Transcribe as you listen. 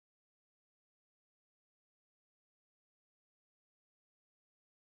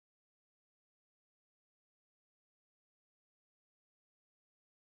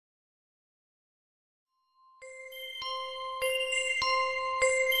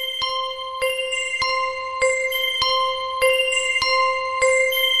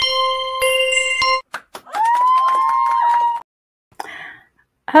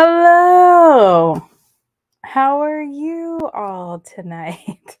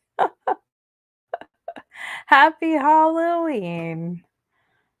tonight. Happy Halloween.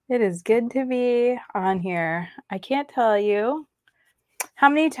 It is good to be on here. I can't tell you how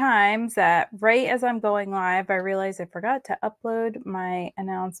many times that right as I'm going live, I realize I forgot to upload my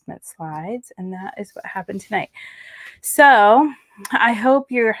announcement slides, and that is what happened tonight. So I hope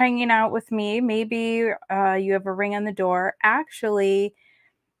you're hanging out with me. Maybe you have a ring on the door. Actually,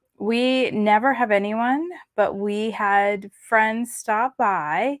 we never have anyone, but we had friends stop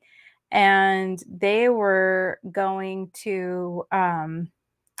by, and they were going to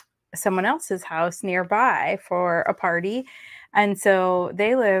someone else's house nearby for a party. And so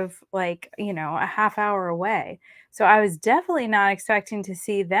they live like, a half hour away. So I was definitely not expecting to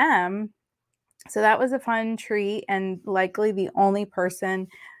see them. So that was a fun treat, and likely the only person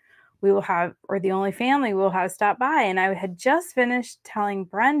we will have, or the only family we'll have stop by. And I had just finished telling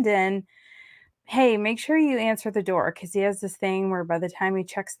Brendan, hey, make sure you answer the door, because he has this thing where by the time he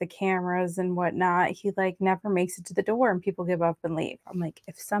checks the cameras and whatnot, he like never makes it to the door and people give up and leave. I'm like,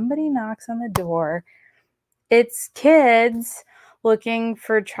 if somebody knocks on the door, it's kids looking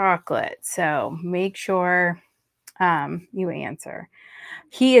for chocolate. So make sure you answer.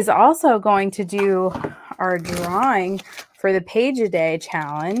 He is also going to do our drawing for the Page a Day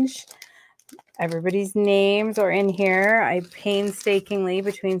challenge. Everybody's names are in here. I painstakingly,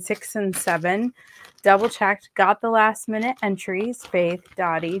 between 6 and 7, double checked, got the last minute entries, Faith,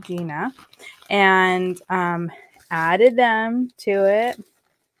 Dottie, Gina, and added them to it.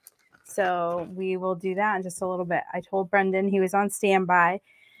 So we will do that in just a little bit. I told Brendan he was on standby.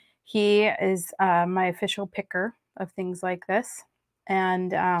 He is my official picker of things like this.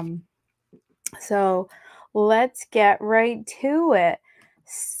 And so let's get right to it.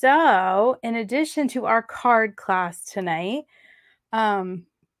 So in addition to our card class tonight, I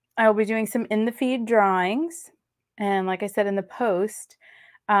will be doing some in the feed drawings. And like I said in the post,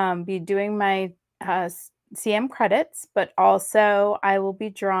 be doing my CM credits, but also I will be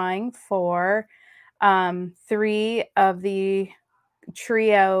drawing for 3 of the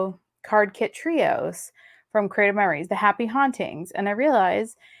trio card kit trios from Creative Memories, the Happy Hauntings. And I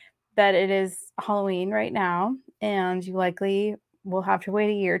realize that it is Halloween right now, and you likely will have to wait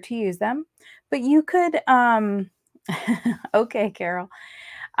a year to use them. But you could, okay, Carol,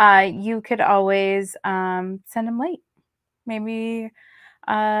 you could always send them late. Maybe,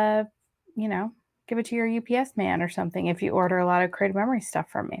 give it to your UPS man or something if you order a lot of Creative Memory stuff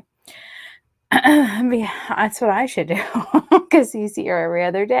from me. That's what I should do, because he's here every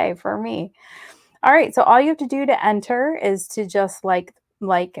other day for me. All right, so all you have to do to enter is to just like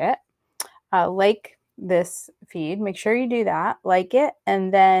it, like this feed. Make sure you do that, like it,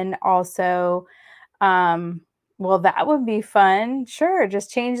 and then also, well, that would be fun. Sure, just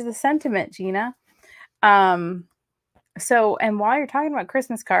change the sentiment, Gina. So, and while you're talking about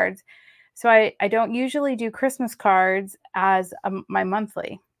Christmas cards, so I don't usually do Christmas cards as my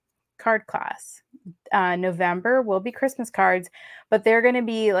monthly card class. November will be Christmas cards, but they're going to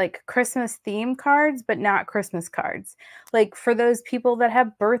be like Christmas theme cards, but not Christmas cards. Like for those people that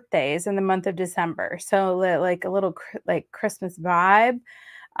have birthdays in the month of December. So like a little like Christmas vibe,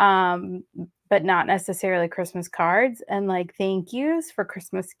 but not necessarily Christmas cards, and like thank yous for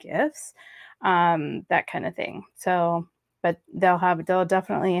Christmas gifts, that kind of thing. So, but they'll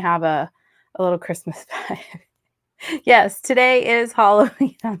definitely have a little Christmas vibe. Yes, today is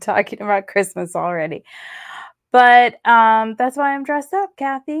Halloween. I'm talking about Christmas already. But that's why I'm dressed up,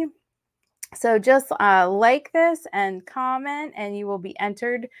 Kathy. So just like this and comment, and you will be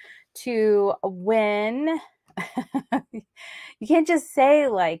entered to win. You can't just say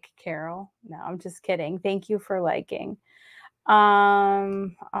like, Carol. No, I'm just kidding. Thank you for liking.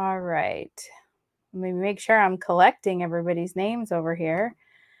 All right. Let me make sure I'm collecting everybody's names over here.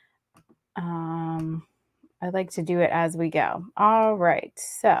 I like to do it as we go. All right,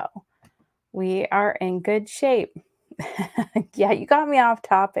 so we are in good shape. Yeah, you got me off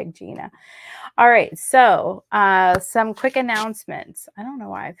topic, Gina. All right, so some quick announcements. I don't know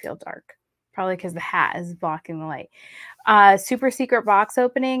why I feel dark. Probably because the hat is blocking the light. Super secret box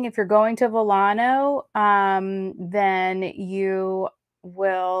opening. If you're going to Volano, then you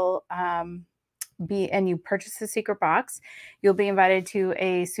will and you purchase a secret box, you'll be invited to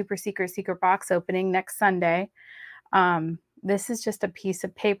a super secret box opening next Sunday. This is just a piece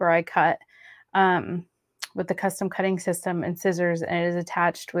of paper I cut with the custom cutting system and scissors, and it is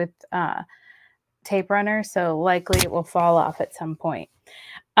attached with tape runner, so likely it will fall off at some point.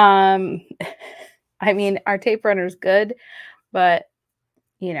 I mean, our tape runner is good, but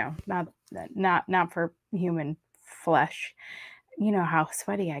not for human flesh. You know how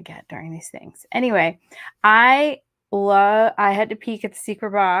sweaty I get during these things. Anyway, I I had to peek at the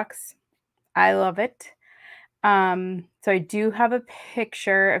secret box. I love it. So I do have a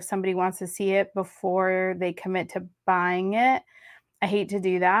picture if somebody wants to see it before they commit to buying it. I hate to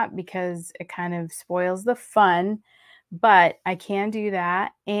do that because it kind of spoils the fun, but I can do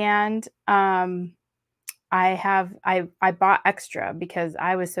that. And I bought extra because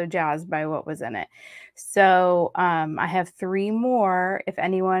I was so jazzed by what was in it. So I have 3 more. If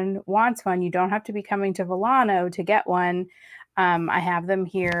anyone wants one, you don't have to be coming to Volano to get one. I have them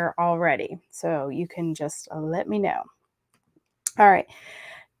here already. So you can just let me know. All right.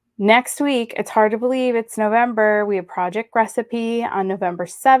 Next week, it's hard to believe it's November. We have Project Recipe on November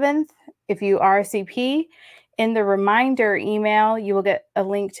 7th. If you RSVP, in the reminder email, you will get a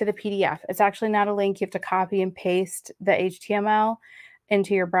link to the PDF. It's actually not a link. You have to copy and paste the HTML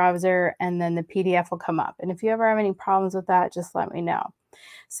into your browser, and then the PDF will come up. And if you ever have any problems with that, just let me know.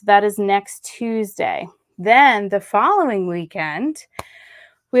 So that is next Tuesday. Then the following weekend,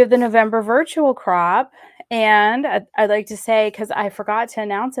 we have the November virtual crop. And I'd like to say, because I forgot to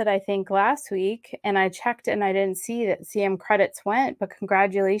announce it, I think last week, and I checked and I didn't see that CM credits went, but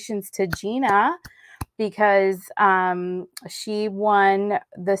congratulations to Gina, because she won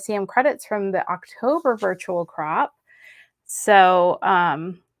the CM credits from the October virtual crop. So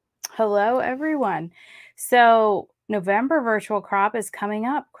hello, everyone. So November virtual crop is coming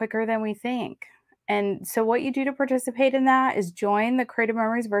up quicker than we think. And so what you do to participate in that is join the Creative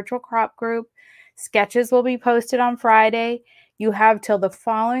Memories virtual crop group. Sketches will be posted on Friday. You have till the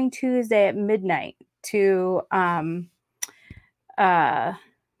following Tuesday at midnight to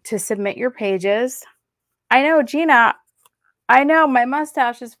submit your pages. I know, Gina, I know my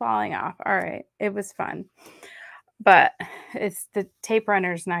mustache is falling off. All right, it was fun. But it's the tape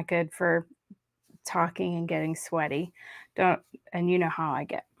runner's not good for talking and getting sweaty. And you know how I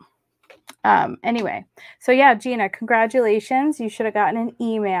get. Anyway, so yeah, Gina, congratulations. You should have gotten an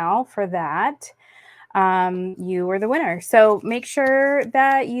email for that. You were the winner. So make sure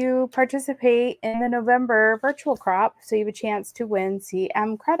that you participate in the November virtual crop so you have a chance to win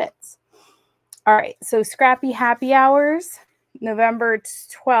CM credits. All right, so Scrappy Happy Hours, November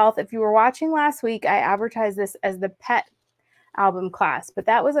 12th. If you were watching last week, I advertised this as the pet album class, but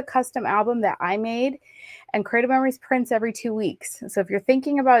that was a custom album that I made, and Creative Memories prints every 2 weeks. So if you're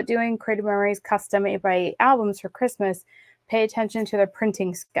thinking about doing Creative Memories custom 8x8 albums for Christmas, pay attention to the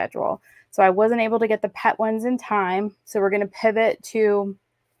printing schedule. So I wasn't able to get the pet ones in time, so we're going to pivot to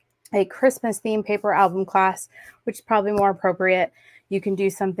a Christmas themed paper album class, which is probably more appropriate. You can do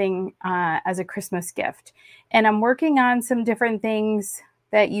something as a Christmas gift. And I'm working on some different things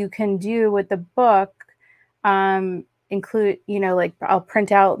that you can do with the book. Include, like I'll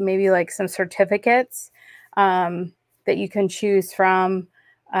print out maybe like some certificates that you can choose from.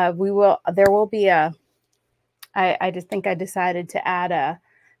 There will be I just think I decided to add a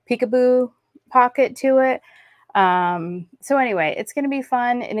peekaboo pocket to it. So anyway, it's going to be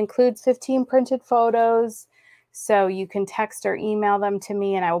fun. It includes 15 printed photos. So you can text or email them to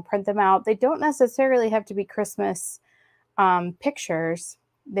me and I will print them out. They don't necessarily have to be Christmas pictures.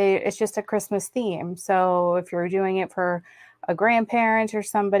 It's just a Christmas theme. So if you're doing it for a grandparent or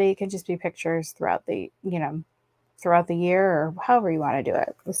somebody, it can just be pictures throughout the year or however you want to do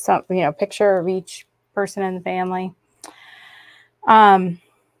it. With some, picture of each person in the family.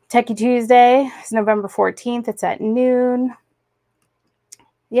 Techie Tuesday is November 14th. It's at noon.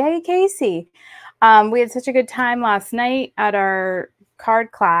 Yay, Casey. We had such a good time last night at our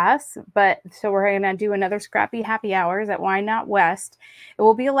card class, so we're going to do another Scrappy Happy Hours at Why Not West. It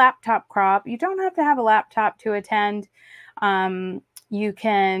will be a laptop crop. You don't have to have a laptop to attend. You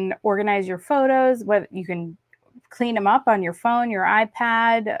can organize your photos. You can clean them up on your phone, your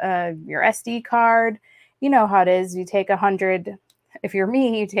iPad, your SD card. You know how it is. You take 100. If you're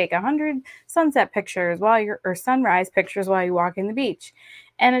me, you take 100 sunset pictures or sunrise pictures while you walk in the beach.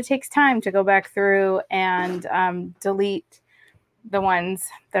 And it takes time to go back through and delete the ones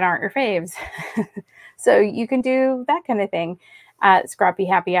that aren't your faves. So you can do that kind of thing at Scrappy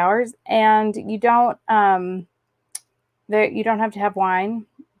Happy Hours. And you don't have to have wine.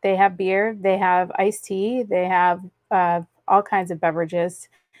 They have beer. They have iced tea. They have all kinds of beverages.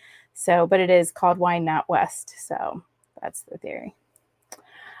 But it is called Wine Not West. So that's the theory.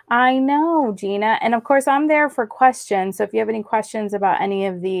 I know, Gina. And of course, I'm there for questions. So if you have any questions about any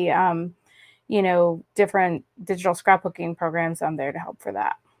of the, different digital scrapbooking programs, I'm there to help for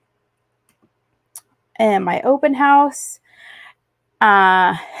that. And my open house,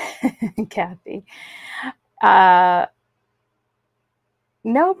 Kathy.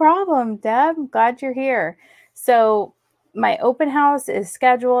 No problem, Deb. I'm glad you're here. So my open house is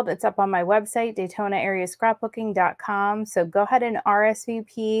scheduled. It's up on my website, DaytonaAreaScrapbooking.com. So go ahead and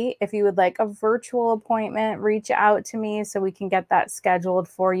RSVP. If you would like a virtual appointment, reach out to me so we can get that scheduled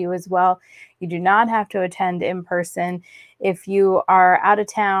for you as well. You do not have to attend in person. If you are out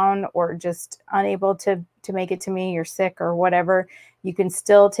of town or just unable to make it to me, you're sick or whatever, you can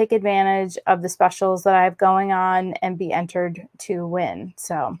still take advantage of the specials that I have going on and be entered to win.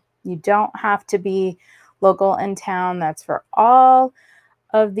 So you don't have to be local in town. That's for all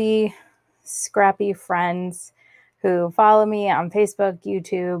of the scrappy friends who follow me on Facebook,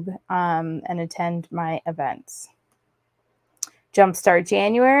 YouTube, and attend my events. Jumpstart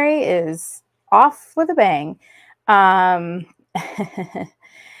January is off with a bang. I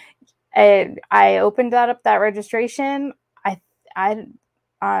opened that registration. I I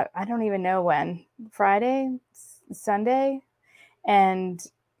I don't even know when. Friday, Sunday, and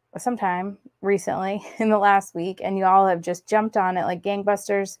sometime recently in the last week, and you all have just jumped on it like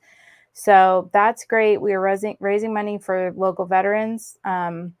gangbusters. So that's great. We are raising money for local veterans.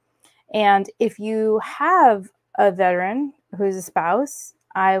 And if you have a veteran who's a spouse,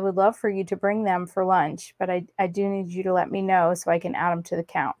 I would love for you to bring them for lunch, but I do need you to let me know so I can add them to the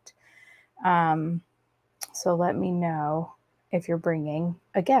count. So let me know if you're bringing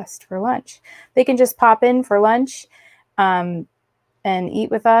a guest for lunch. They can just pop in for lunch and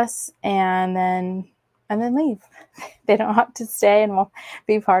eat with us and then leave. They don't have to stay and will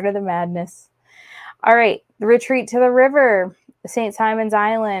be part of the madness. All right, the retreat to the river, St. Simon's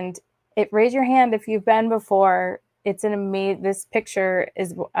Island. Raise your hand if you've been before. It's an amazing. This picture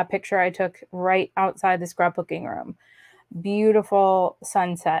is a picture I took right outside the scrapbooking room. Beautiful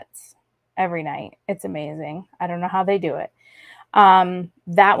sunsets every night. It's amazing. I don't know how they do it.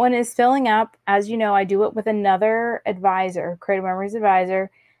 That one is filling up. As you know, I do it with another advisor, Creative Memories advisor.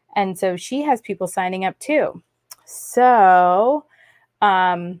 And so she has people signing up too. So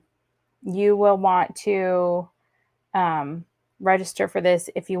you will want to register for this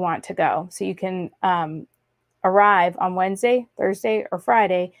if you want to go. So you can arrive on Wednesday, Thursday, or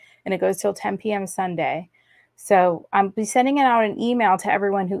Friday, and it goes till 10 p.m. Sunday. So I'll be sending out an email to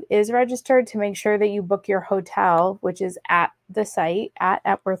everyone who is registered to make sure that you book your hotel, which is at the site at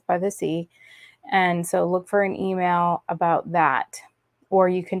Epworth by the Sea. And so look for an email about that. Or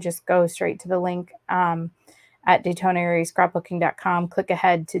you can just go straight to the link at DaytonaAreaScrapbooking.com, click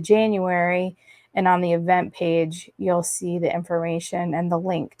ahead to January, and on the event page, you'll see the information and the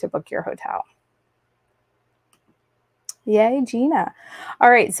link to book your hotel. Yay, Gina.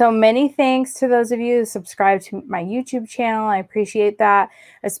 All right, so many thanks to those of you who subscribe to my YouTube channel. I appreciate that,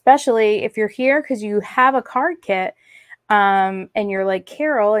 especially if you're here because you have a card kit and you're like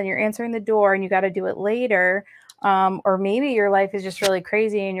Carol and you're answering the door and you got to do it later. Or maybe your life is just really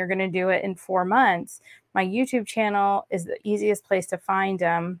crazy and you're going to do it in 4 months. My YouTube channel is the easiest place to find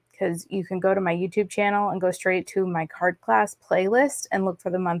them because you can go to my YouTube channel and go straight to my card class playlist and look for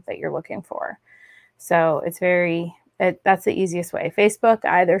the month that you're looking for. So it's that's the easiest way. Facebook,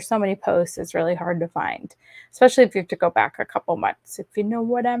 there's so many posts, it's really hard to find, especially if you have to go back a couple months, if you know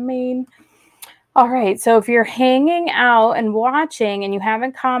what I mean. All right, so if you're hanging out and watching and you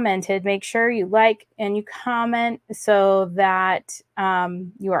haven't commented, make sure you like and you comment so that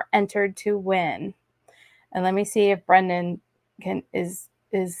you are entered to win. And let me see if Brendan is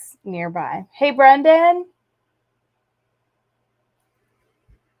nearby. Hey, Brendan.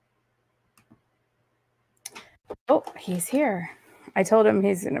 Oh, he's here. I told him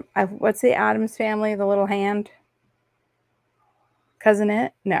he's gonna. What's the Addams family? The little hand. Cousin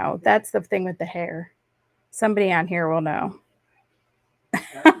it? No, that's the thing with the hair. Somebody on here will know.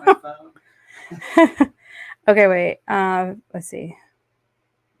 Okay, wait. Let's see.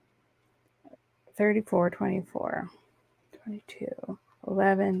 34, 24, 22,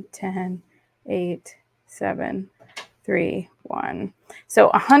 11, 10, 8, 7, 3, 1. So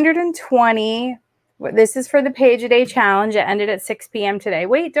 120. This is for the Page a Day Challenge. It ended at 6 p.m. today.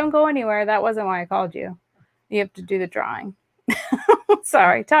 Wait, don't go anywhere. That wasn't why I called you. You have to do the drawing.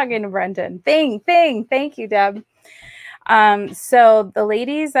 Sorry, talking to Brendan. Thank you, Deb. So the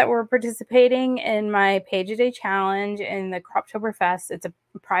ladies that were participating in my Page a Day Challenge in the Croptoberfest, it's a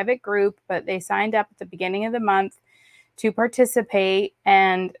private group, but they signed up at the beginning of the month to participate,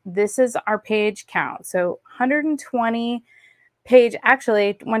 and this is our page count. So 120 page,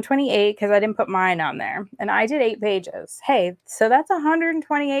 actually 128 because I didn't put mine on there, and I did 8 pages. Hey, so that's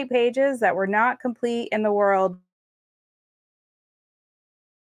 128 pages that were not complete in the world.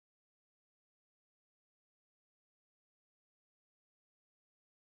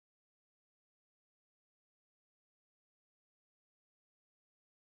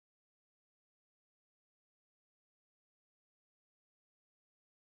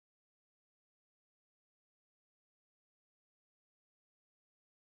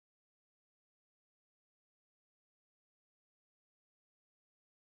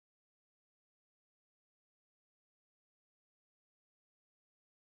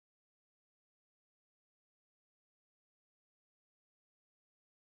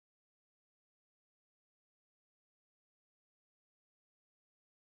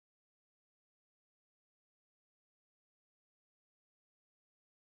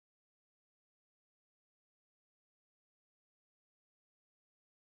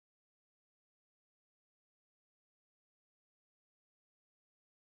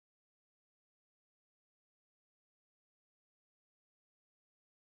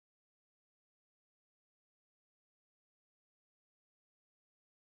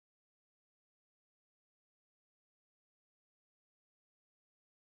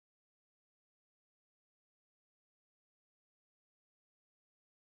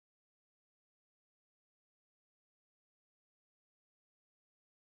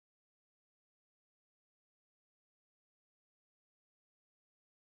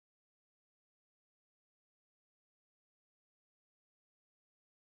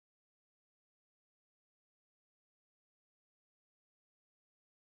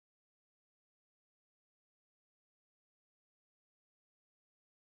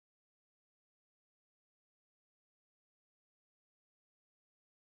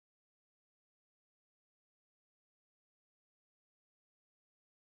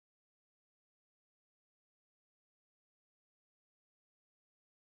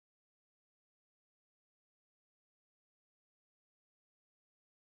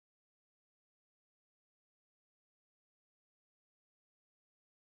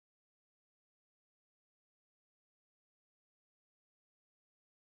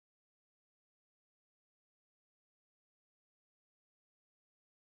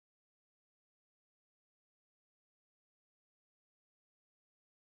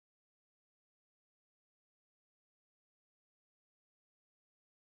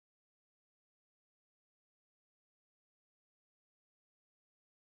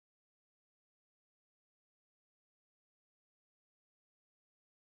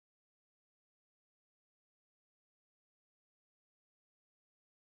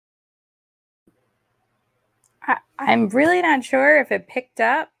 I'm really not sure if it picked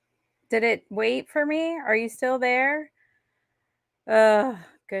up. Did it wait for me? Are you still there? Oh,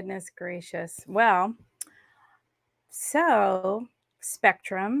 goodness gracious. Well, so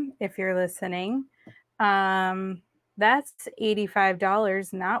Spectrum, if you're listening, um, that's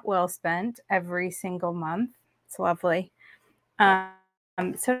 $85 not well spent every single month. It's lovely.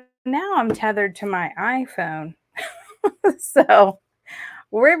 So now I'm tethered to my iPhone. So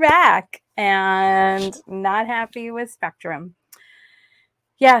we're back and not happy with Spectrum.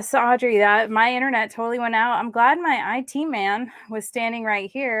 Yes, Audrey, that my internet totally went out. I'm glad my IT man was standing right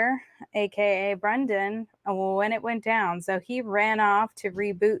here, aka Brendan, when it went down. So he ran off to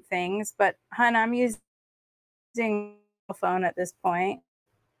reboot things. But hun, I'm using a phone at this point.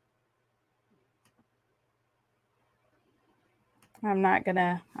 I'm not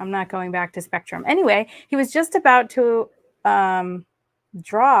going back to Spectrum. Anyway, he was just about to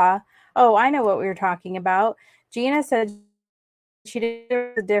draw. Oh, I know what we were talking about. Gina said she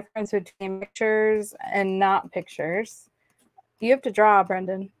did the difference between pictures and not pictures. You have to draw,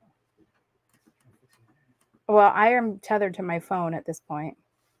 Brendan. Well, I am tethered to my phone at this point.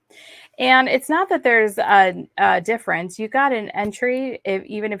 And it's not that there's a difference. You got an entry,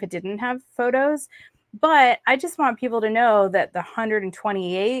 even if it didn't have photos. But I just want people to know that the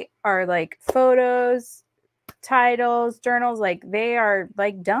 128 are like photos, titles, journals, like they are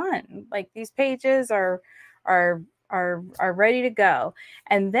like done. Like these pages are ready to go.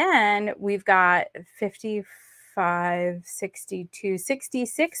 And then we've got 55, 62,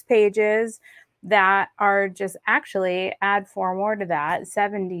 66 pages that are just actually add 4 more to that,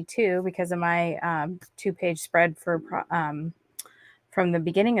 72 because of my 2-page spread for from the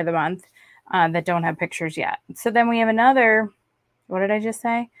beginning of the month that don't have pictures yet. So then we have another, what did I just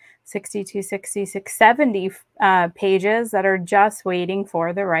say? 62, 66, 70 pages that are just waiting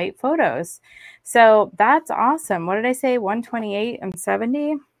for the right photos. So that's awesome. What did I say? 128 and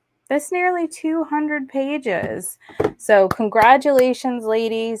 70? That's nearly 200 pages. So congratulations,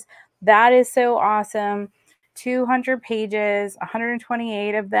 ladies. That is so awesome. 200 pages,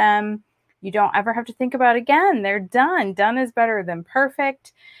 128 of them. You don't ever have to think about it again. They're done. Done is better than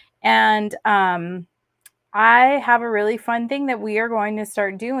perfect. And I have a really fun thing that we are going to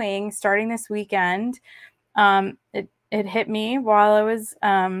start doing starting this weekend. It hit me while I was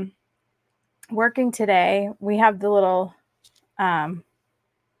working today. We have the little, oh,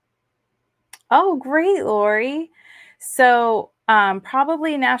 great, Lori. So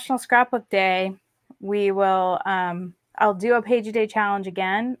probably National Scrapbook Day, we will, I'll do a page a day challenge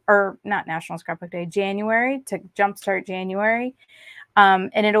again, or not National Scrapbook Day, January, to jumpstart January.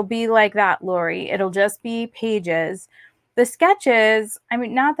 And it'll be like that, Lori. It'll just be pages. The sketches, I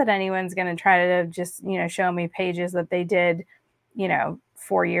mean, not that anyone's going to try to just, show me pages that they did,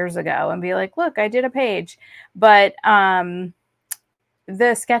 4 years ago and be like, look, I did a page. But the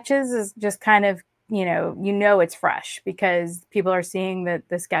sketches is just kind of, it's fresh because people are seeing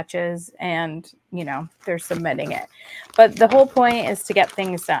the sketches and, they're submitting it. But the whole point is to get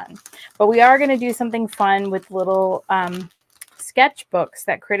things done. But we are going to do something fun with little sketchbooks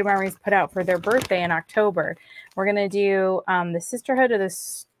that Creative Memories put out for their birthday in October. We're going to do the Sisterhood of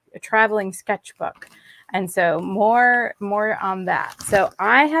the Traveling Sketchbook. And so more on that. So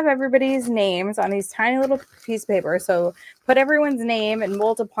I have everybody's names on these tiny little pieces of paper. So put everyone's name and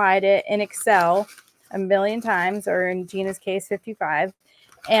multiplied it in Excel a million times, or in Gina's case, 55.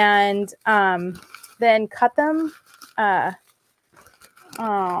 And then cut them. Oh,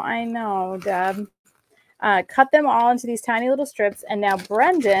 I know, Deb. Cut them all into these tiny little strips. And now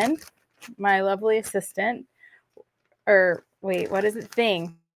Brendan, my lovely assistant, or wait, what is it?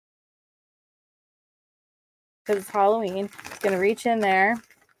 Thing. Because it's Halloween, it's going to reach in there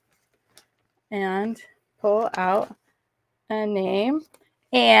and pull out a name.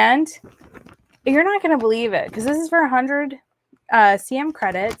 And you're not going to believe it, because this is for 100 CM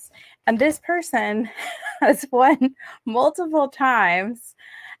credits. And this person has won multiple times.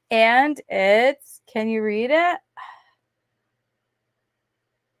 And it's, can you read it?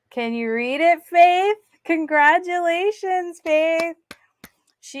 Can you read it, Faith? Congratulations, Faith.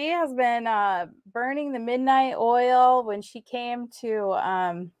 She has been burning the midnight oil when she came to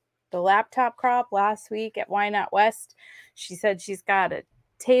the laptop crop last week at Why Not West. She said she's got a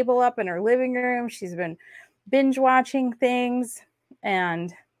table up in her living room. She's been binge watching things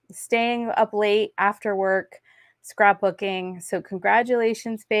and staying up late after work, scrapbooking. So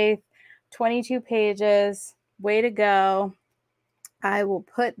congratulations, Faith. 22 pages. Way to go. I will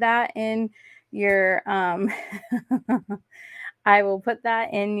put that in your I will put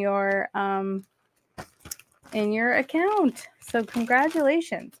that in your account. So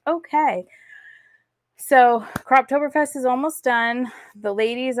congratulations. Okay. So Croptoberfest is almost done. The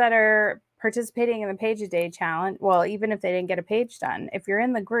ladies that are participating in the page a day challenge, well, even if they didn't get a page done, if you're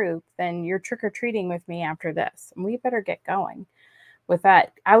in the group, then you're trick-or-treating with me after this. And we better get going with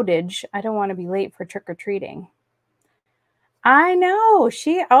that outage. I don't want to be late for trick-or-treating. I know.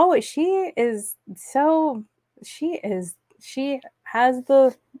 She is so, she has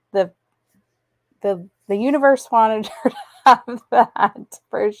the the universe wanted her to have that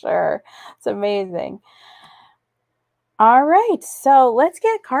for sure. It's amazing. All right, so let's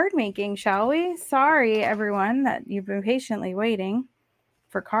get card making, shall we? Sorry, everyone, that you've been patiently waiting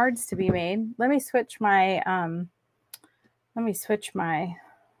for cards to be made. Let me switch my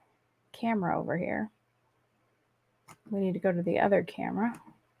camera over here. We need to go to the other camera.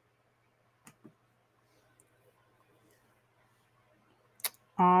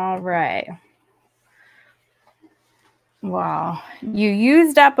 All right. Wow, you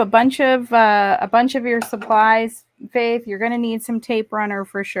used up a bunch of your supplies, Faith. You're going to need some tape runner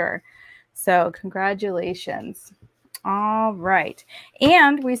for sure. So congratulations. All right,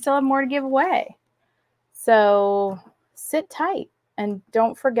 and we still have more to give away. So sit tight and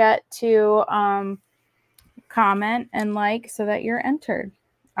don't forget to comment and like so that you're entered.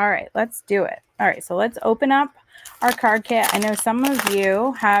 All right, let's do it. All right, so let's open up our card kit. I know some of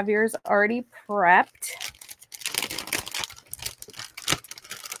you have yours already prepped.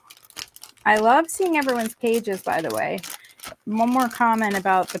 I love seeing everyone's pages, by the way. One more comment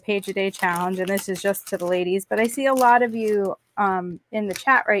about the page a day challenge, and this is just to the ladies, but I see a lot of you in the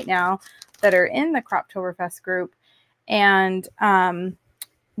chat right now that are in the Croptoberfest group, and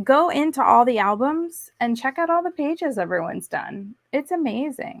go into all the albums and check out all the pages everyone's done. It's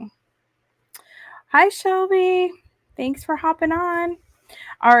amazing. Hi, Shelby. Thanks for hopping on.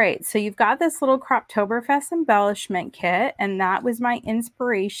 All right, so you've got this little Croptoberfest embellishment kit, and that was my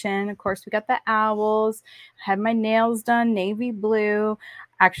inspiration. Of course, we got the owls. I had my nails done navy blue.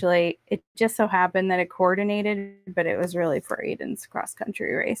 Actually, it just so happened that it coordinated, but it was really for Aiden's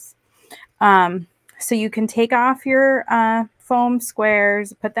cross-country race. So you can take off your foam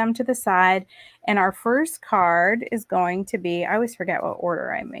squares, put them to the side, and our first card is going to be, I always forget what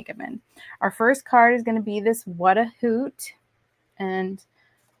order I make them in. Our first card is going to be this What a Hoot, and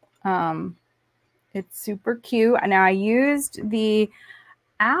it's super cute. Now I used the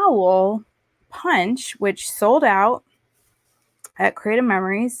owl punch, which sold out at Creative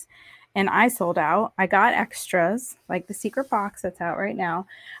Memories, and I sold out. I got extras like the secret box that's out right now,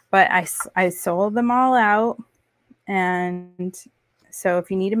 but I sold them all out. And so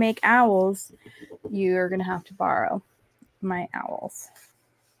if you need to make owls, you're going to have to borrow my owls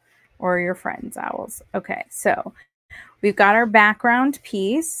or your friend's owls. Okay, so we've got our background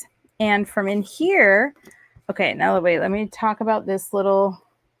piece, and from in here, okay, now wait, let me talk about this little,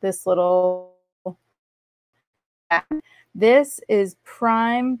 this is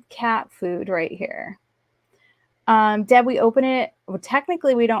prime cat food right here. Deb, we open it, well,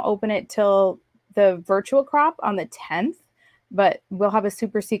 technically we don't open it till the virtual crop on the 10th, but we'll have a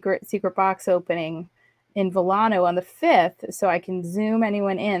super secret box opening in Volano on the 5th, so I can zoom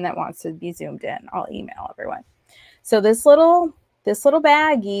anyone in that wants to be zoomed in. I'll email everyone. So this little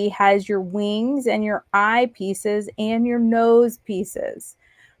baggie has your wings and your eye pieces and your nose pieces.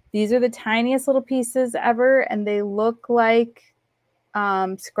 These are the tiniest little pieces ever, and they look like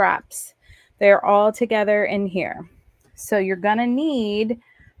scraps. They're all together in here. So you're gonna need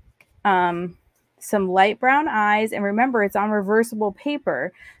some light brown eyes, and remember, it's on reversible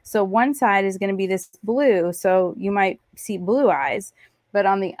paper. So one side is going to be this blue, so you might see blue eyes, but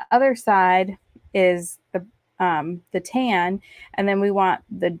on the other side is the tan, and then we want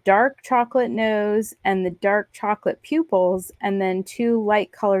the dark chocolate nose and the dark chocolate pupils, and then 2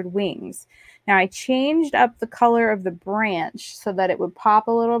 light colored wings. Now I changed up the color of the branch so that it would pop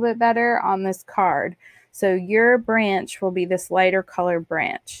a little bit better on this card. So your branch will be this lighter color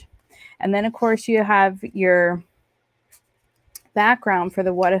branch. And then, of course, you have your background for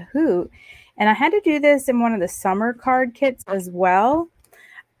the What a Hoot. And I had to do this in one of the summer card kits as well.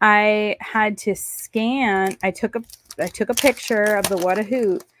 I had to scan. I took a picture of the What a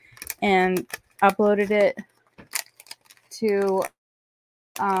Hoot and uploaded it to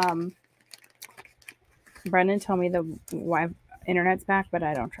Brendan told me the internet's back, but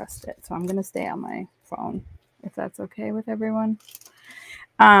I don't trust it. So I'm going to stay on my phone, if that's okay with everyone.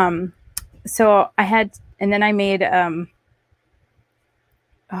 So I had, and then I made,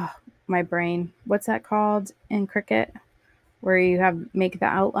 my brain, what's that called in Cricut, where you make the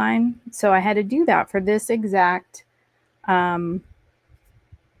outline. So I had to do that for this exact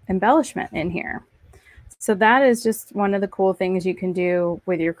embellishment in here. So that is just one of the cool things you can do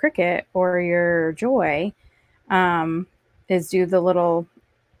with your Cricut or your Joy, is do the little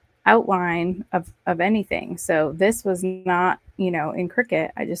outline of anything. So this was not, in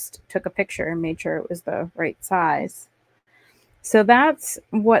Cricut. I just took a picture and made sure it was the right size. So that's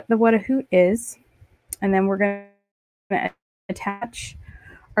what the What a Hoot is. And then we're going to attach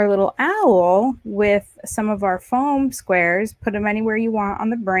our little owl with some of our foam squares, put them anywhere you want on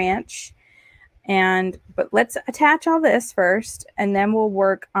the branch. But let's attach all this first, and then we'll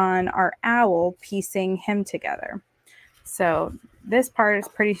work on our owl, piecing him together. So this part is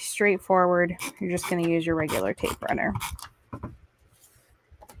pretty straightforward. You're just going to use your regular tape runner.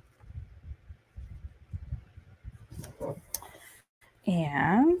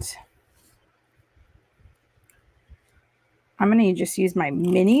 And I'm going to just use my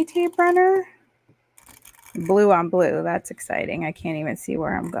mini tape runner. Blue on blue. That's exciting. I can't even see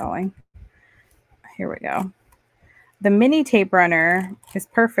where I'm going. Here we go. The mini tape runner is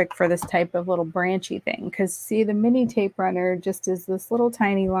perfect for this type of little branchy thing, because see, the mini tape runner just is this little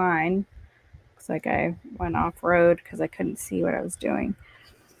tiny line. Looks like I went off road because I couldn't see what I was doing.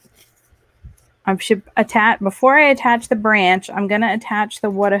 I should attach, before I attach the branch, I'm going to attach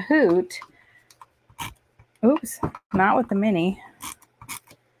the What a Hoot. Oops, not with the mini.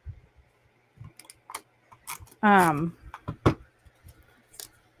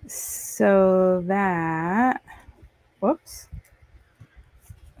 So that, whoops,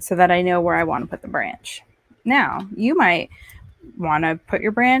 so that I know where I want to put the branch. Now, you might want to put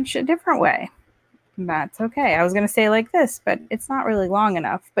your branch a different way. That's okay. I was going to say like this, but it's not really long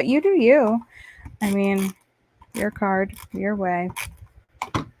enough. But you do you. I mean, your card, your way.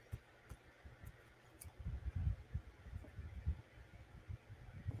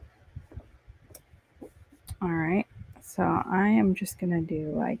 All right. So I am just going to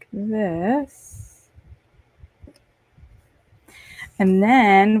do like this. And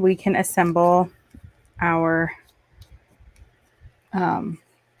then we can assemble our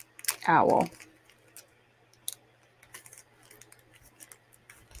owl.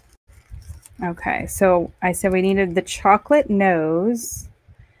 Okay, so I said we needed the chocolate nose,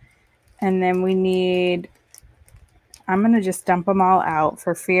 and then we need, I'm going to just dump them all out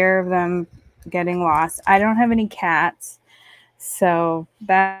for fear of them getting lost. I don't have any cats, so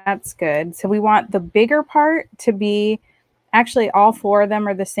that's good. So we want the bigger part to be, actually all four of them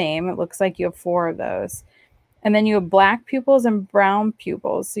are the same. It looks like you have four of those. And then you have black pupils and brown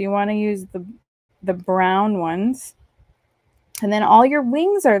pupils. So you want to use the brown ones. And then all your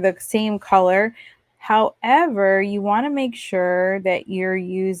wings are the same color. However, you want to make sure that you're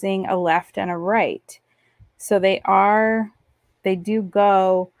using a left and a right. So they do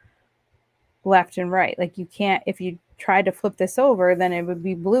go left and right. Like you can't, if you try to flip this over, then it would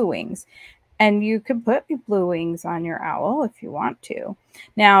be blue wings. And you could put blue wings on your owl if you want to.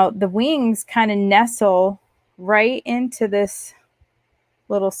 Now, the wings kind of nestle right into this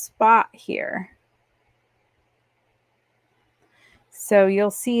little spot here. So you'll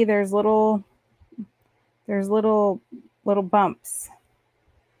see there's little bumps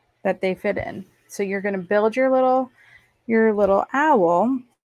that they fit in. So you're going to build your little owl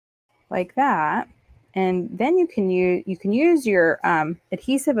like that, and then you can use your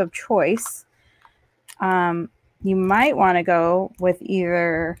adhesive of choice. You might want to go with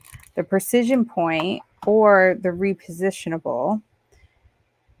either the Precision Point or the repositionable.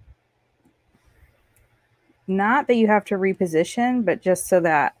 Not that you have to reposition, but just so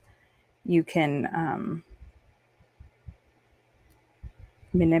that you can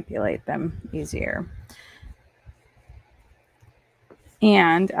manipulate them easier.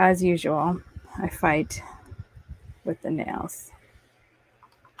 And as usual, I fight with the nails,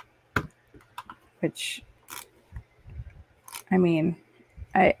 which, I mean,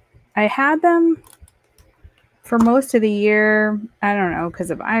 I had them for most of the year. I don't know, because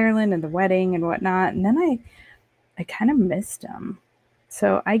of Ireland and the wedding and whatnot. And then I kind of missed them.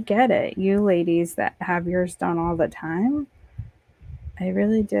 So I get it. You ladies that have yours done all the time, I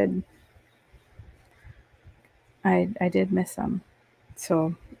really did. I did miss them.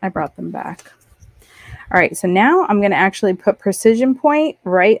 So I brought them back. All right, so now I'm going to actually put Precision Point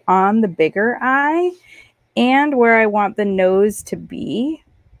right on the bigger eye and where I want the nose to be,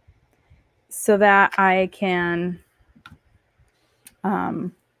 so that I can,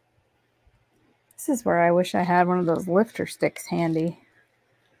 this is where I wish I had one of those lifter sticks handy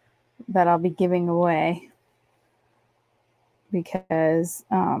that I'll be giving away, because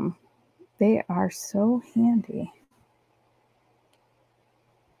they are so handy.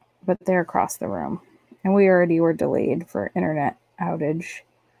 But they're across the room, and we already were delayed for internet outage.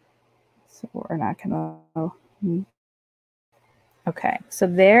 So we're not gonna. Okay, so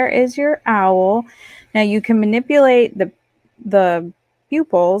there is your owl. Now you can manipulate the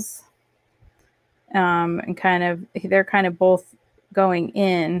pupils, and they're kind of both going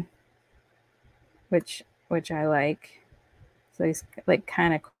in, which I like. So he's like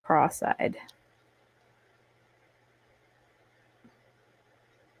kind of cross-eyed.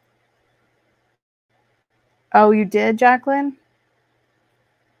 Oh, you did, Jacqueline?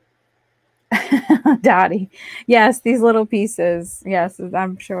 Dottie. Yes, these little pieces. Yes,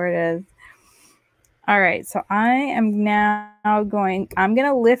 I'm sure it is. All right, so I'm going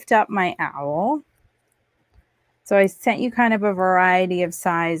to lift up my owl. So I sent you kind of a variety of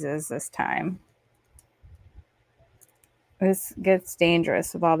sizes this time. This gets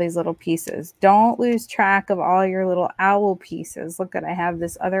dangerous with all these little pieces. Don't lose track of all your little owl pieces. Look at, I have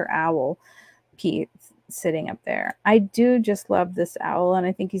this other owl piece sitting up there. I do just love this owl, and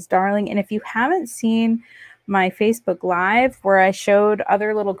I think he's darling. And if you haven't seen my Facebook Live where I showed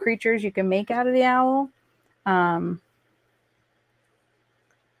other little creatures you can make out of the owl,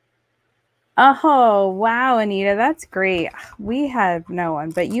 oh, wow, Anita, that's great. We have no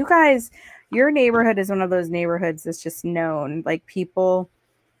one, but you guys, your neighborhood is one of those neighborhoods that's just known. Like, people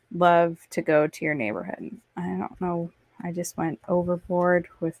love to go to your neighborhood. I don't know. I just went overboard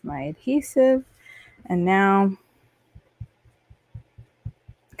with my adhesive, and now,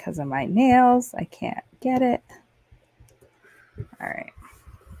 because of my nails, I can't get it. All right.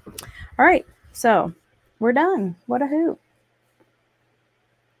 All right. So we're done. What a hoot.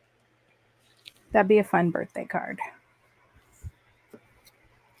 That'd be a fun birthday card.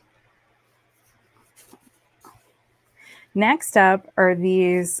 Next up are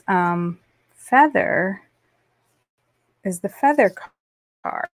these the feather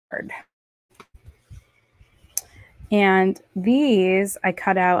card. And these I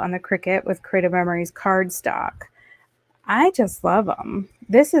cut out on the Cricut with Creative Memories cardstock. I just love them.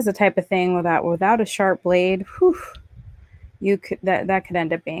 This is a type of thing without a sharp blade, whew, that could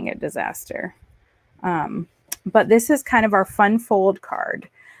end up being a disaster. But this is kind of our fun fold card.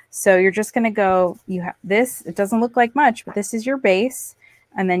 So you're just going to go, you have this, it doesn't look like much, but this is your base.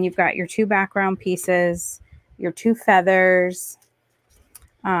 And then you've got your two background pieces, your two feathers.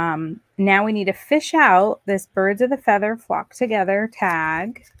 Now we need to fish out this birds of the feather flock together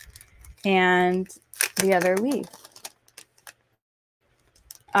tag and the other leaf.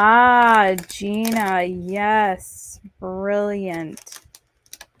 Ah, Gina, yes, brilliant.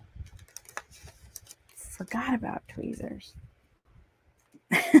 Forgot about tweezers.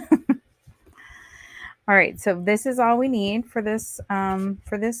 All right, so this is all we need for this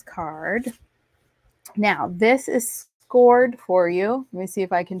card. Now, this is scored for you. Let me see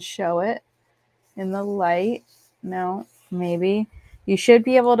if I can show it in the light. No, maybe. You should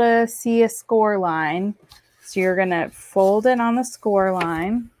be able to see a score line. So you're going to fold it on the score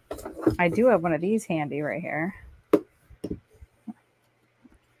line. I do have one of these handy right here.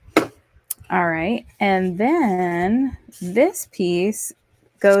 All right, and then this piece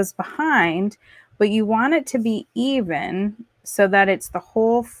goes behind, but you want it to be even so that it's the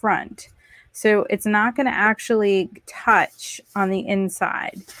whole front. So it's not going to actually touch on the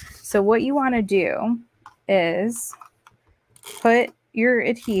inside. So what you want to do is put your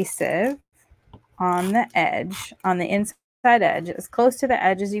adhesive on the edge, on the inside edge, as close to the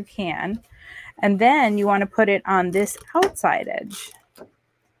edge as you can. And then you want to put it on this outside edge.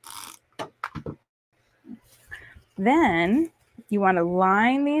 Then you want to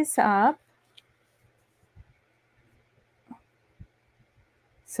line these up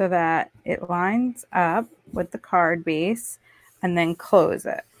so that it lines up with the card base, and then close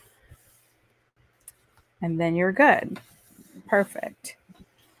it. And then you're good. Perfect.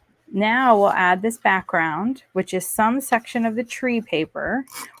 Now we'll add this background, which is some section of the tree paper,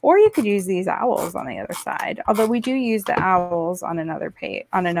 or you could use these owls on the other side. Although we do use the owls on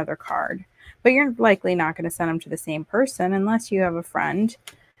another card. But you're likely not going to send them to the same person unless you have a friend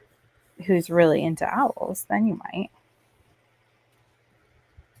who's really into owls. Then you might.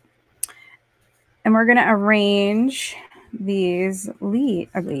 And we're going to arrange these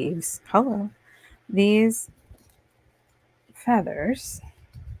leaves. Hello. These feathers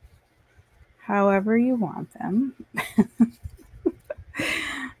however you want them.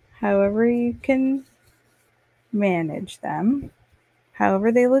 However you can manage them.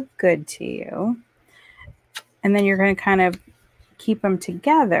 However they look good to you. And then you're going to kind of keep them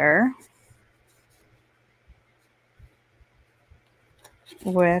together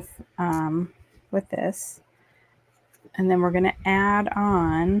with this. And then we're going to add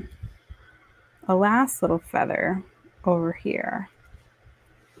on a last little feather over here.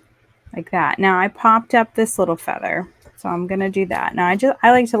 like that. Now I popped up this little feather, so I'm going to do that. Now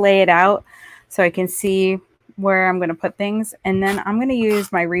I like to lay it out so I can see where I'm going to put things, and then I'm going to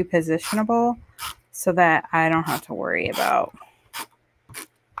use my repositionable so that I don't have to worry about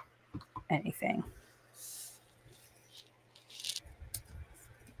anything.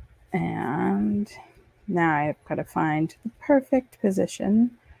 And now I've got to find the perfect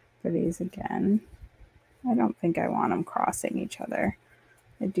position for these again. I don't think I want them crossing each other.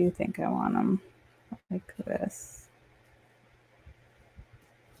 I do think I want them like this.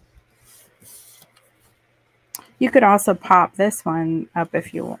 You could also pop this one up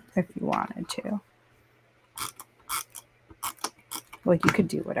if you wanted to. Well, you could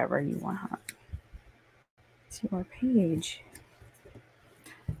do whatever you want. It's your page.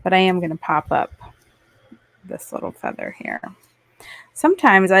 But I am going to pop up this little feather here.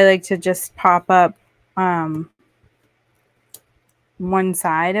 Sometimes I like to just pop up one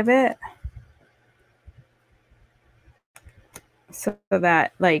side of it so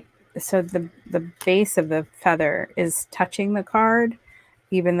that the base of the feather is touching the card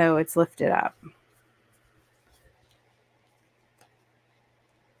even though it's lifted up.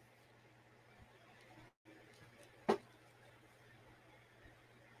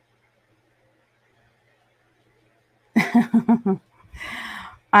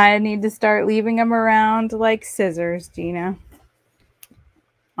 I need to start leaving them around like scissors, Gina.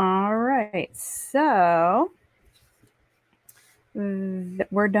 All right, so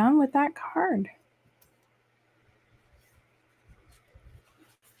we're done with that card.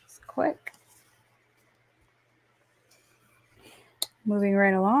 It's quick. Moving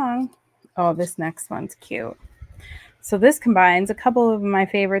right along. Oh, this next one's cute. So this combines a couple of my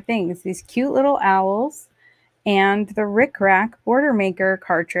favorite things. These cute little owls and the Rick Rack Border Maker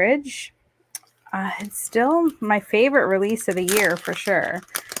cartridge. It's still my favorite release of the year for sure.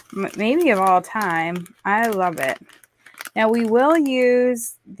 Maybe of all time. I love it. Now we will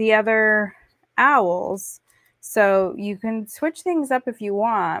use the other owls. So you can switch things up if you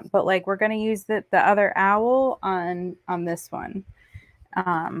want, but like we're going to use the other owl on this one.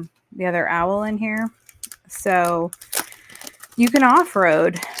 The other owl in here. So you can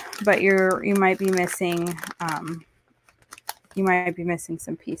off-road, but you might be missing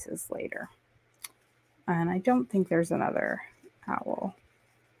some pieces later. And I don't think there's another owl.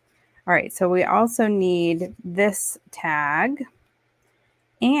 All right, so we also need this tag.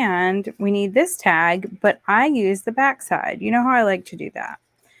 And we need this tag, but I use the back side. You know how I like to do that.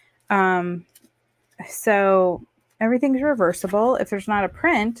 So everything's reversible. If there's not a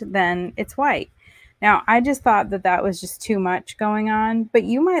print, then it's white. Now, I just thought that that was just too much going on, but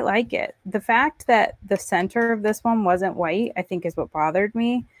you might like it. The fact that the center of this one wasn't white, I think is what bothered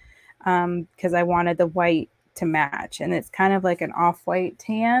me, because I wanted the white to match, and it's kind of like an off-white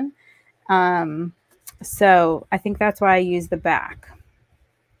tan. So I think that's why I use the back.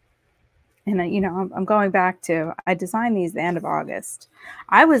 And, you know, I'm going back to, I designed these the end of August.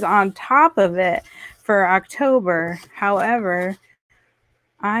 I was on top of it for October. However,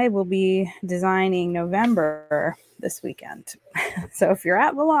 I will be designing November this weekend. So if you're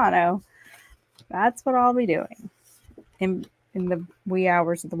at Milano, that's what I'll be doing in the wee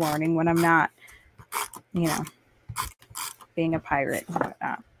hours of the morning when I'm not, you know, being a pirate and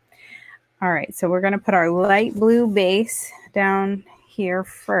whatnot. All right, so we're going to put our light blue base down here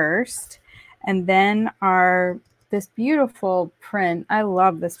first. And then this beautiful print. I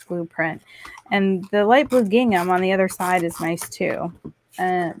love this blue print. And the light blue gingham on the other side is nice too.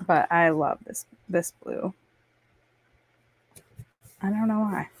 But I love this blue. I don't know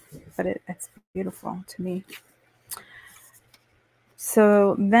why, but it's beautiful to me.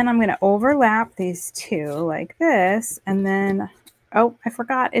 So then I'm going to overlap these two like this. And then, oh, I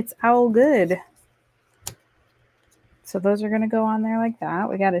forgot, it's Owl Good. So those are going to go on there like that.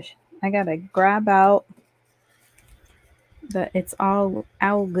 I got to grab out it's all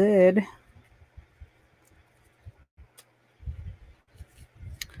Owl Good.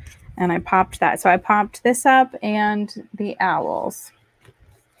 And I popped that. So I popped this up and the owls.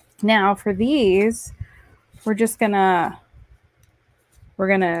 Now for these, we're gonna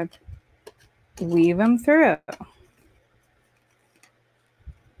weave them through.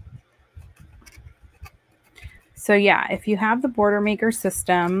 So yeah, if you have the Border Maker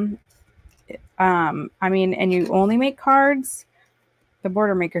system, I mean, and you only make cards, the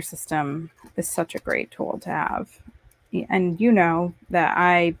Border Maker system is such a great tool to have. And you know that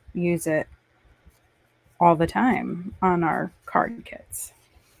I use it all the time on our card kits.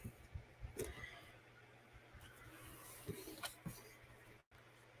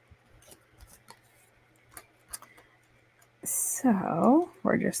 So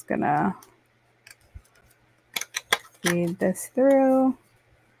we're just gonna feed this through.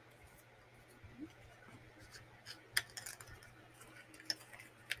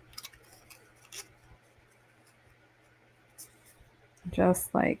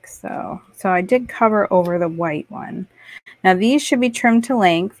 Just like so. So I did cover over the white one. Now these should be trimmed to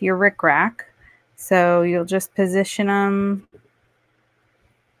length, your rickrack. So you'll just position them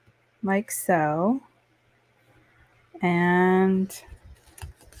like so. And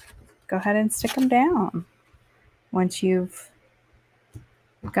go ahead and stick them down once you've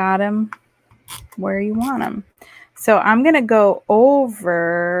got them where you want them. So I'm going to go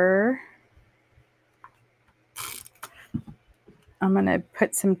over, I'm going to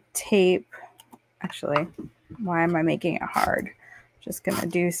put some tape. Actually, why am I making it hard? Just going to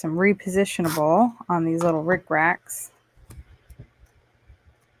do some repositionable on these little rickracks.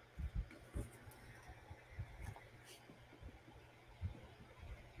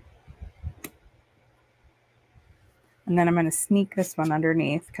 And then I'm going to sneak this one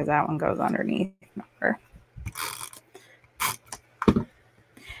underneath because that one goes underneath.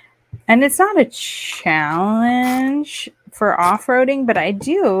 And it's not a challenge for off-roading, but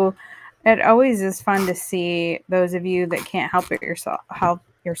it always is fun to see those of you that can't help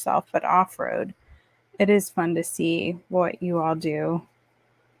yourself but off-road. It is fun to see what you all do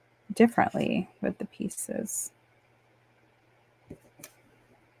differently with the pieces.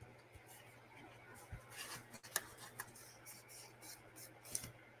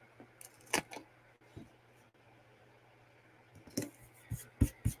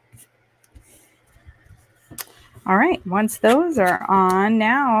 All right, once those are on,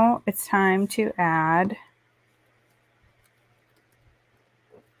 now it's time to add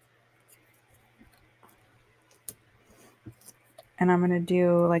and I'm going to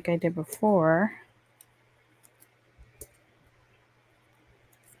do like I did before.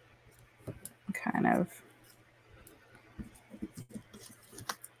 Kind of.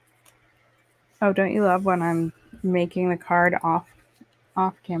 Oh, don't you love when I'm making the card off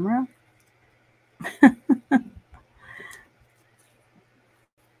camera?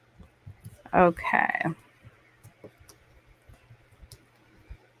 Okay.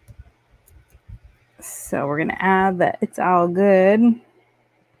 So we're going to add that it's all good. And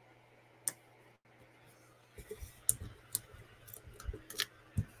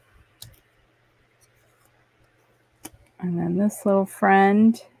then this little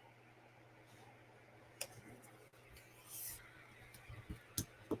friend.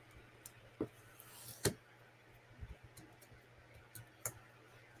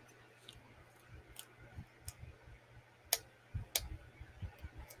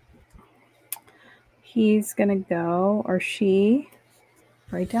 He's going to go, or she,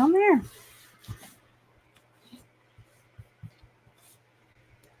 right down there.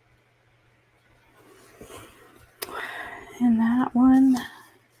 And that one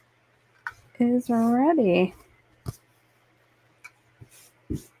is ready.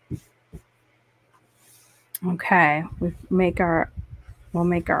 Okay, we'll make our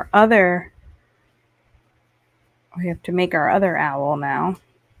other, we have to make our other owl now.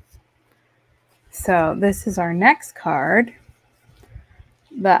 So this is our next card.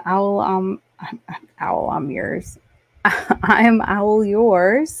 The owl, I'm yours. I'm owl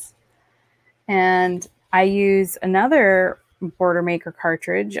yours. And I use another border maker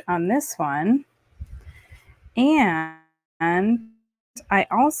cartridge on this one. And I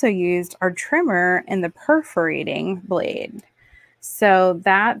also used our trimmer in the perforating blade. So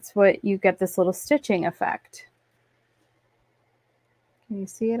that's what you get, this little stitching effect. Can you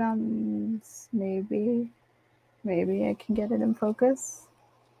see it on this? Maybe I can get it in focus.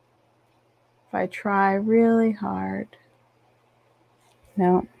 If I try really hard.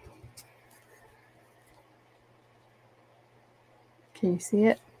 No. Can you see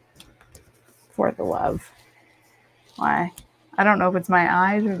it? For the love. Why? I don't know if it's my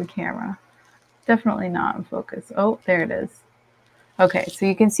eyes or the camera. Definitely not in focus. Oh, there it is. Okay, so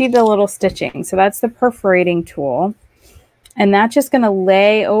you can see the little stitching. So that's the perforating tool. And that's just going to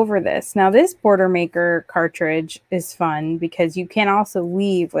lay over this. Now this border maker cartridge is fun because you can also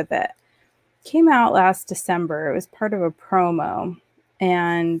weave with it. Came out last December. It was part of a promo.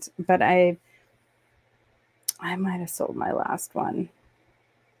 But I might have sold my last one.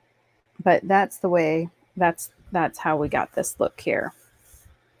 But that's the way, that's how we got this look here.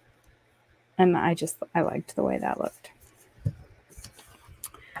 And I liked the way that looked.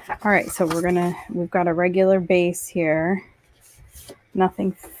 All right, so we've got a regular base here.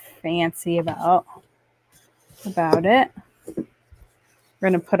 Nothing fancy about it. We're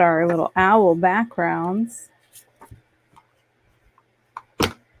going to put our little owl backgrounds.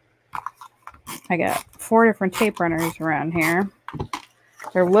 I got 4 different tape runners around here.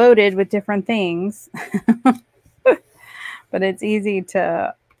 They're loaded with different things, but it's easy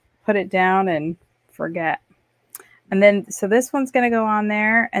to put it down and forget. And then, so this one's going to go on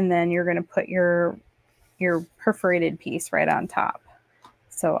there, and then you're going to put your perforated piece right on top.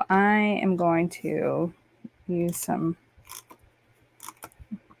 So I am going to use some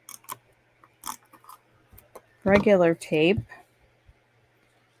regular tape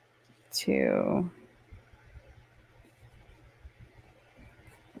to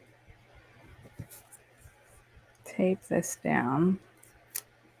tape this down.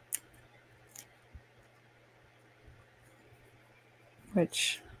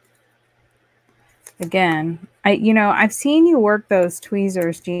 Which, again, I've seen you work those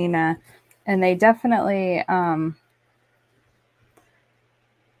tweezers, Gina, and they definitely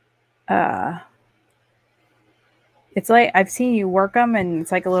it's like I've seen you work them, and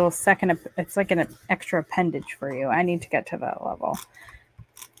it's like a little second. It's like an extra appendage for you. I need to get to that level.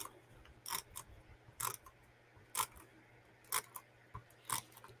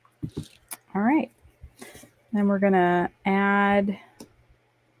 All right. Then we're going to add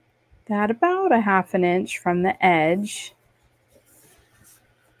that about a 1/2 inch from the edge.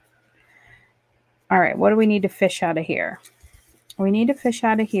 All right. What do we need to fish out of here? We need to fish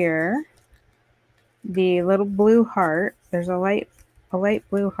out of here the little blue heart. There's a light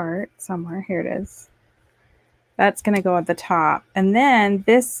blue heart somewhere. Here it is. That's going to go at the top. And then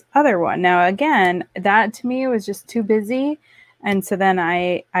this other one. Now, again, that to me was just too busy. And so then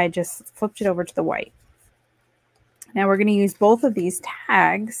I just flipped it over to the white. Now we're going to use both of these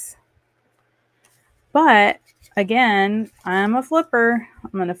tags. But again, I'm a flipper.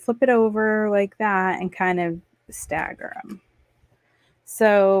 I'm going to flip it over like that and kind of stagger them.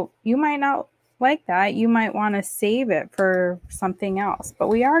 So you might not like that. You might want to save it for something else. But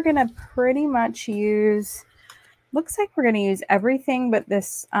we are going to pretty much use, looks like we're going to use everything but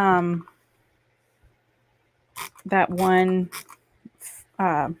this, that one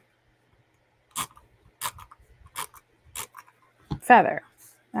feather.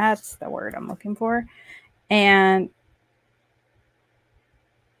 That's the word I'm looking for. And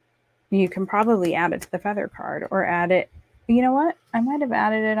you can probably add it to the feather card or add it. You know what? I might have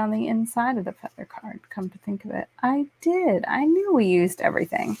added it on the inside of the feather card, come to think of it. I did. I knew we used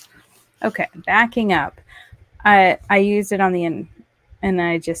everything. Okay, backing up. I used it on the end, and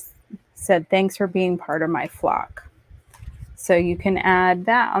I just said, thanks for being part of my flock. So you can add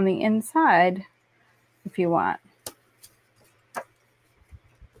that on the inside if you want.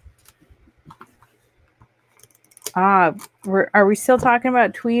 Are we still talking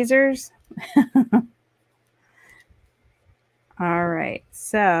about tweezers? All right,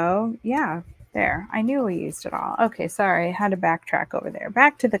 so yeah, there. I knew we used it all. Okay, sorry, I had to backtrack over there.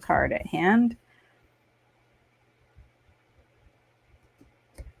 Back to the card at hand.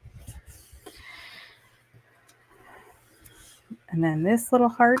 And then this little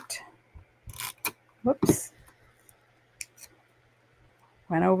heart, whoops,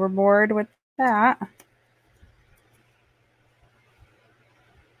 went overboard with that.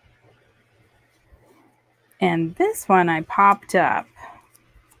 And this one I popped up.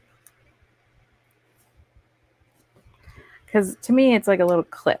 Because to me, it's like a little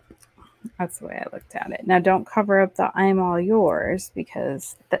clip. That's the way I looked at it. Now, don't cover up the I'm all yours,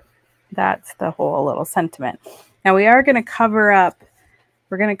 because that's the whole little sentiment. Now, we are going to cover up,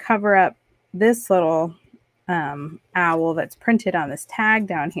 we're going to cover up this little owl that's printed on this tag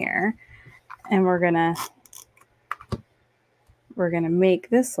down here. And we're going to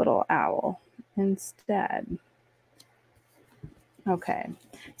make this little owl instead. Okay,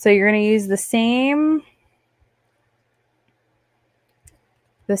 so you're going to use the same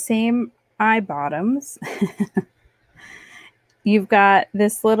eye bottoms. You've got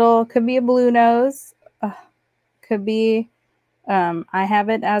this little, could be a blue nose, could be, I have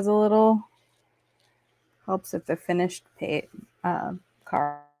it as a little, helps if the finished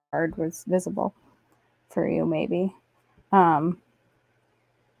card was visible for you maybe.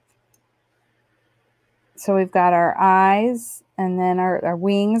 So we've got our eyes, and then our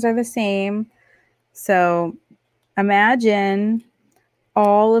wings are the same. So imagine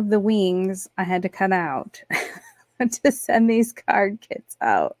all of the wings I had to cut out to send these card kits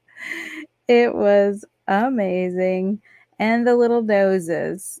out. It was amazing. And the little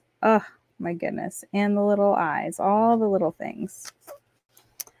noses. Oh my goodness. And the little eyes, all the little things.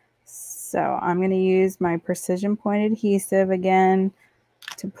 So I'm going to use my precision point adhesive again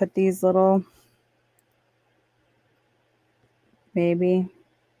to put these little, maybe.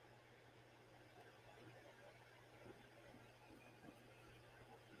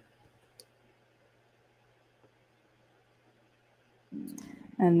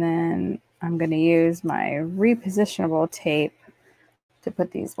 And then I'm going to use my repositionable tape to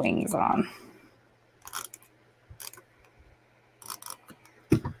put these wings on.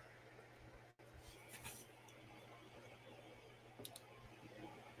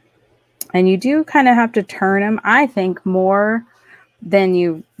 And you do kind of have to turn them, I think, more than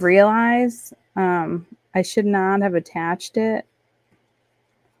you realize. I should not have attached it.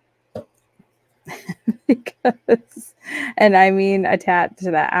 Because, and I mean attached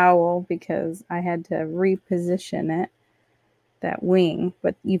to the owl, because I had to reposition it, that wing.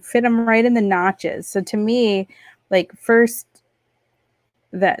 But you fit them right in the notches. So to me, like, first,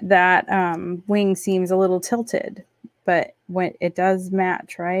 that wing seems a little tilted, but when it does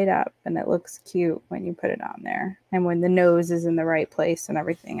match right up, and it looks cute when you put it on there, and when the nose is in the right place and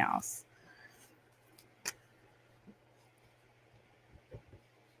everything else.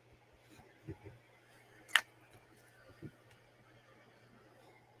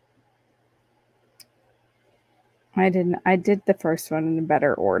 I did the first one in a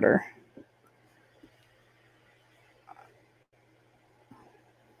better order.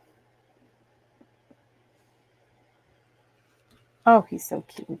 Oh, he's so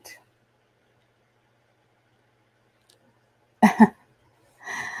cute.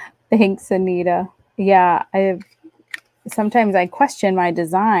 Thanks, Anita. Yeah, sometimes I question my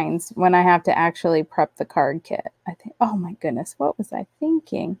designs when I have to actually prep the card kit. I think, oh my goodness, what was I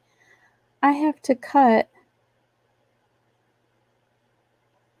thinking? I have to cut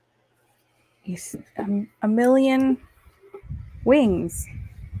a million wings.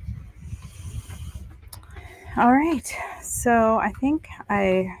 All right, so I think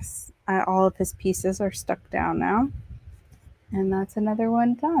all of his pieces are stuck down now, and that's another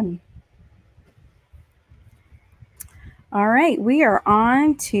one done. All right, we are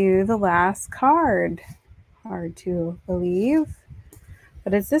on to the last card. Hard to believe,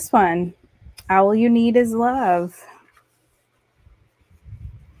 but it's this one. All you need is love.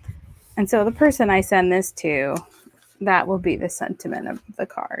 And so the person I send this to, that will be the sentiment of the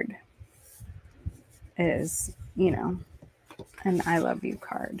card. Is, you know, an I love you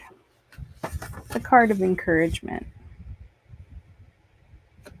card. The card of encouragement.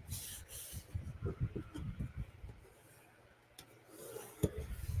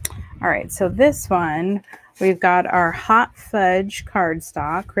 All right, so this one, we've got our Hot Fudge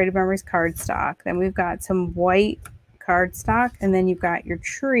cardstock, Creative Memories cardstock. Then we've got some white cardstock, and then you've got your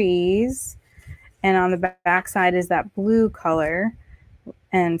trees. And on the back side is that blue color.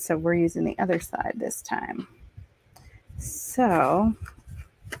 And so we're using the other side this time. So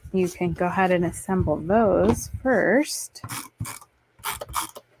you can go ahead and assemble those first.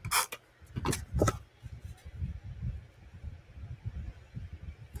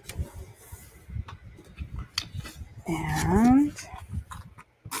 And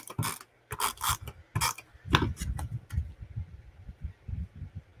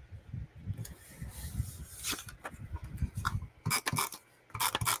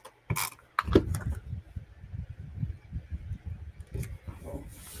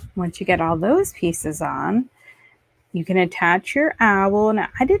once you get all those pieces on, you can attach your owl. And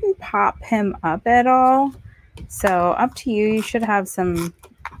I didn't pop him up at all, so up to you. You should have some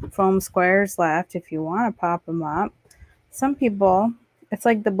foam squares left if you want to pop them up. Some people, it's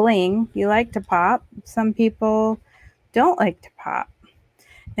like the bling, you like to pop. Some people don't like to pop.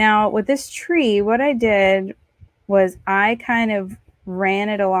 Now with this tree, what I did was I kind of ran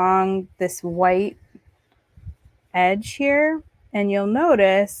it along this white edge here, and you'll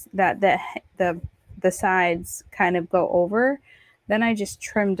notice that the sides kind of go over. Then I just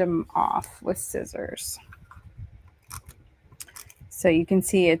trimmed them off with scissors. So you can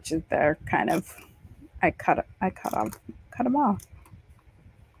see it just there, kind of, I cut them off.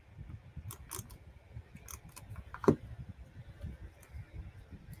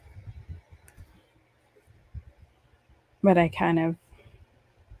 But I kind of,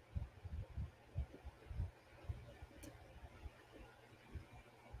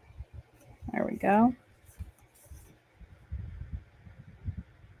 there we go.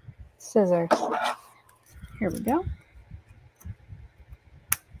 Scissors. Here we go.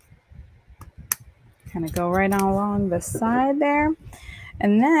 Kind of go right on along the side there.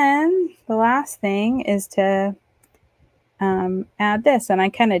 And then the last thing is to add this. And I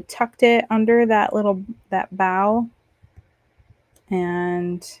kind of tucked it under that bow.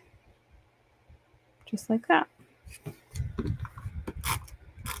 And just like that.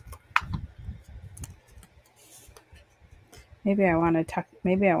 Maybe I want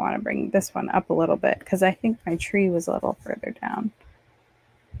to bring this one up a little bit, because I think my tree was a little further down.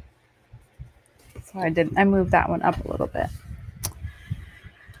 So I moved that one up a little bit.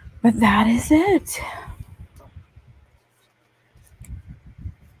 But that is it.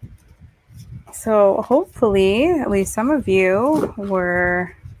 So hopefully, at least some of you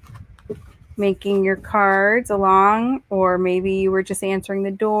were making your cards along, or maybe you were just answering the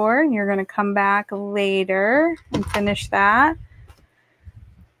door and you're going to come back later and finish that.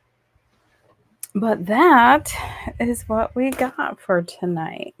 But that is what we got for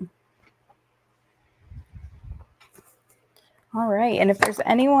tonight. All right. And if there's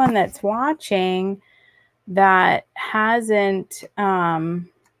anyone that's watching that hasn't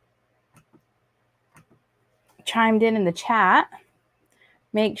chimed in the chat,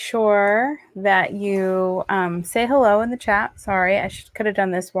 make sure that you say hello in the chat. Sorry, I could have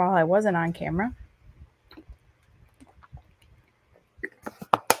done this while I wasn't on camera.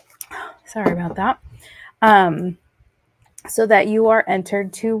 Sorry about that. So that you are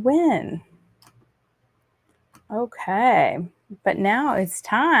entered to win. Okay, but now it's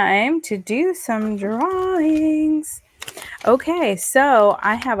time to do some drawings. Okay, so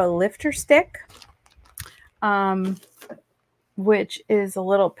I have a lifter stick, which is a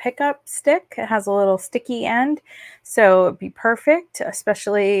little pickup stick. It has a little sticky end, so it'd be perfect,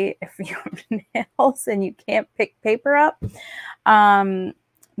 especially if you have nails and you can't pick paper up,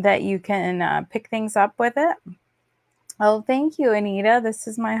 that you can pick things up with it. Oh, thank you, Anita. This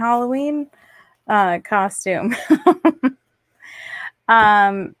is my Halloween costume.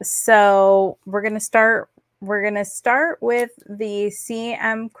 So we're going to start with the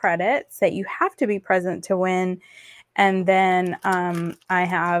CM credits that you have to be present to win. And then I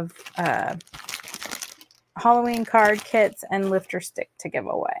have Halloween card kits and lifter stick to give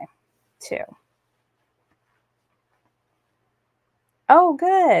away too. Oh,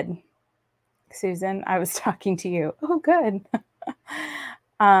 good. Susan, I was talking to you. Oh, good.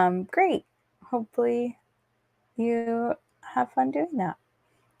 Great. Hopefully you have fun doing that.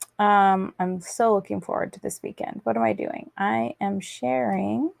 I'm so looking forward to this weekend. What am I doing? I am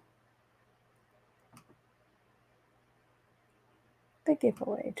sharing the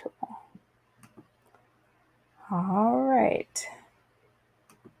giveaway tool. All right.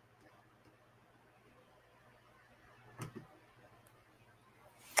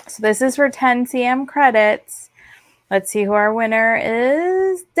 So this is for 10 CM credits. Let's see who our winner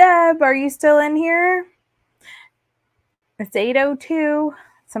is. Deb, are you still in here? It's 8:02.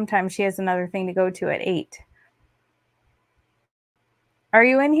 Sometimes she has another thing to go to at 8. Are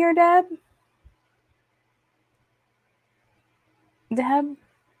you in here, Deb? Deb?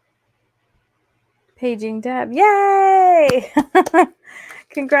 Paging Deb. Yay!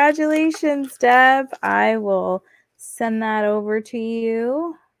 Congratulations, Deb. I will send that over to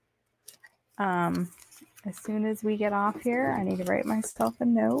you as soon as we get off here. I need to write myself a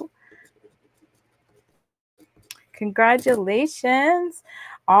note. Congratulations.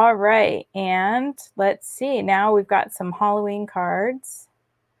 All right. And let's see. Now we've got some Halloween cards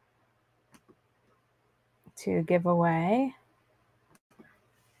to give away.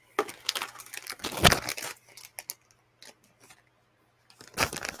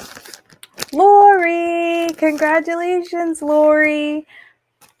 Lori, congratulations, Lori.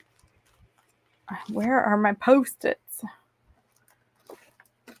 Where are my Post-its?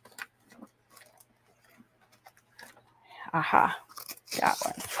 Aha, got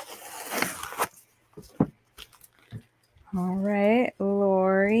one. All right,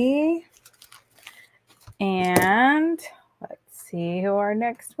 Lori. And let's see who our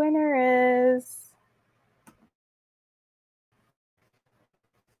next winner is.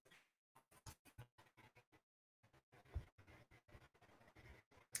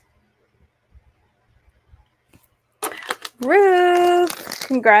 Ruth,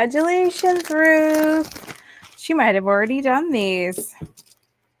 congratulations, Ruth. She might have already done these.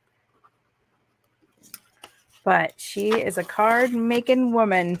 But she is a card making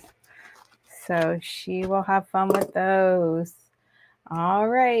woman. So she will have fun with those. All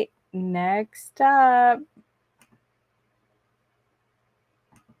right, next up.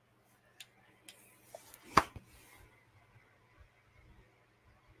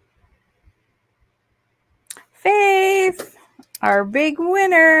 Faith, our big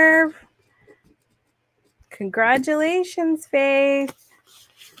winner. Congratulations, Faith.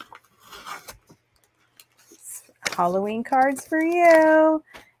 Halloween cards for you.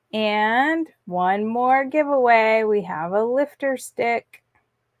 And one more giveaway. We have a lifter stick.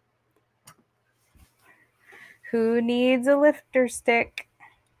 Who needs a lifter stick?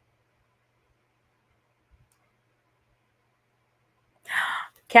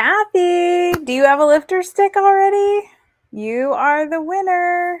 Kathy, do you have a lifter stick already? You are the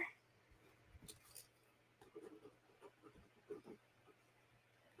winner.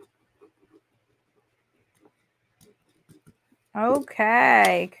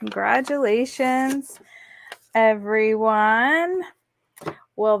 Okay, congratulations, everyone.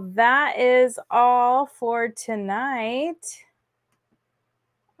 Well, that is all for tonight.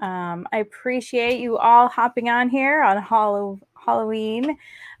 I appreciate you all hopping on here on Halloween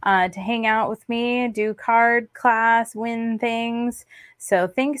to hang out with me, do card class, win things. So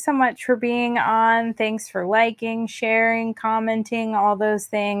thanks so much for being on. Thanks for liking, sharing, commenting, all those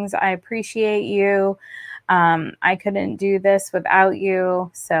things. I appreciate you. I couldn't do this without you.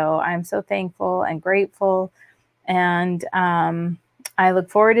 So I'm so thankful and grateful. And I look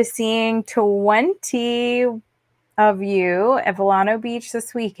forward to seeing 20 of you at Volano Beach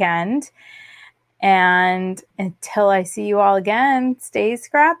this weekend. And until I see you all again, stay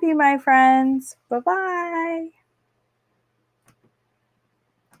scrappy, my friends. Bye-bye.